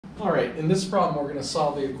All right, in this problem, we're going to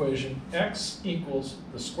solve the equation x equals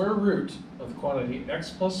the square root of the quantity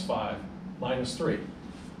x plus 5 minus 3.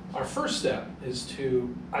 Our first step is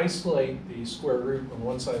to isolate the square root on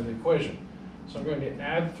one side of the equation. So I'm going to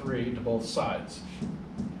add 3 to both sides.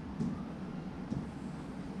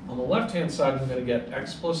 On the left-hand side, I'm going to get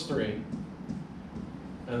x plus 3.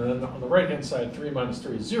 And then on the right-hand side, 3 minus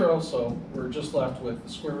 3 is 0, so we're just left with the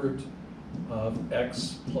square root of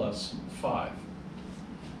x plus 5.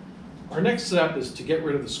 Our next step is to get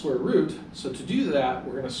rid of the square root. So to do that,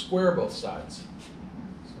 we're going to square both sides.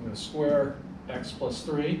 So I'm going to square x plus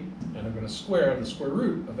 3, and I'm going to square the square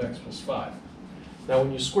root of x plus 5. Now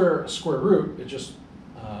when you square a square root, it just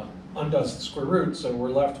undoes the square root, so we're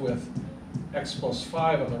left with x plus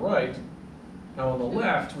 5 on the right. Now on the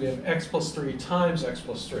left, we have x plus 3 times x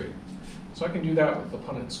plus 3. So I can do that with the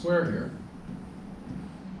Punnett square here.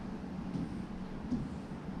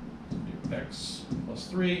 So do x plus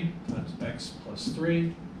 3 times x plus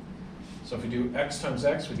 3. So if we do x times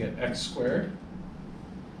x, we get x squared.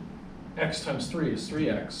 X times 3 is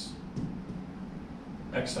 3x.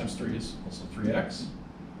 X times 3 is also 3x.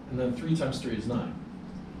 And then 3 times 3 is 9.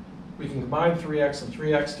 We can combine 3x and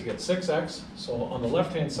 3x to get 6x. So on the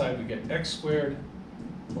left-hand side, we get x squared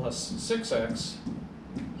plus 6x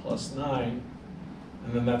plus 9.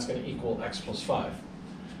 And then that's going to equal x plus 5.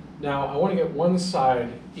 Now, I want to get one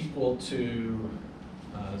side equal to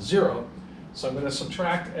 0. So I'm going to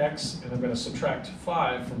subtract x, and I'm going to subtract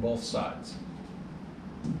 5 from both sides.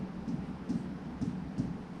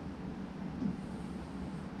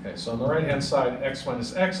 Okay, so on the right-hand side, x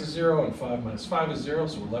minus x is 0, and 5 minus 5 is 0,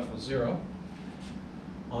 so we're left with 0.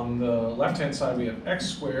 On the left-hand side, we have x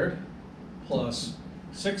squared plus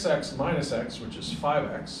 6x minus x, which is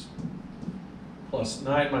 5x, plus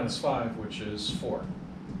 9 minus 5, which is 4.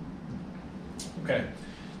 Okay,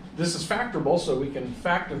 this is factorable, so we can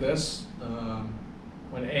factor this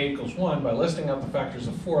when a equals 1 by listing out the factors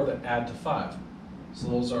of 4 that add to 5. So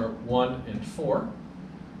those are 1 and 4.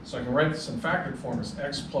 So I can write this in factored form as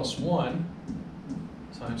x plus 1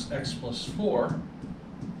 times x plus 4,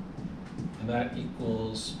 and that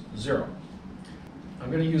equals 0. I'm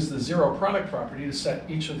going to use the zero product property to set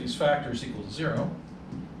each of these factors equal to 0.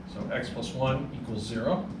 So x plus 1 equals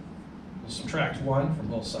 0. We'll subtract 1 from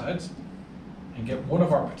both sides and get one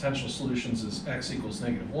of our potential solutions as x equals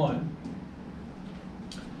negative 1.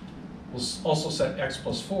 We'll also set x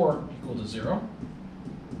plus 4 equal to 0.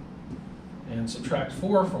 And subtract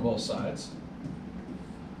 4 from both sides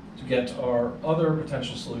to get our other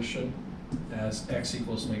potential solution as x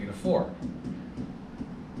equals negative 4.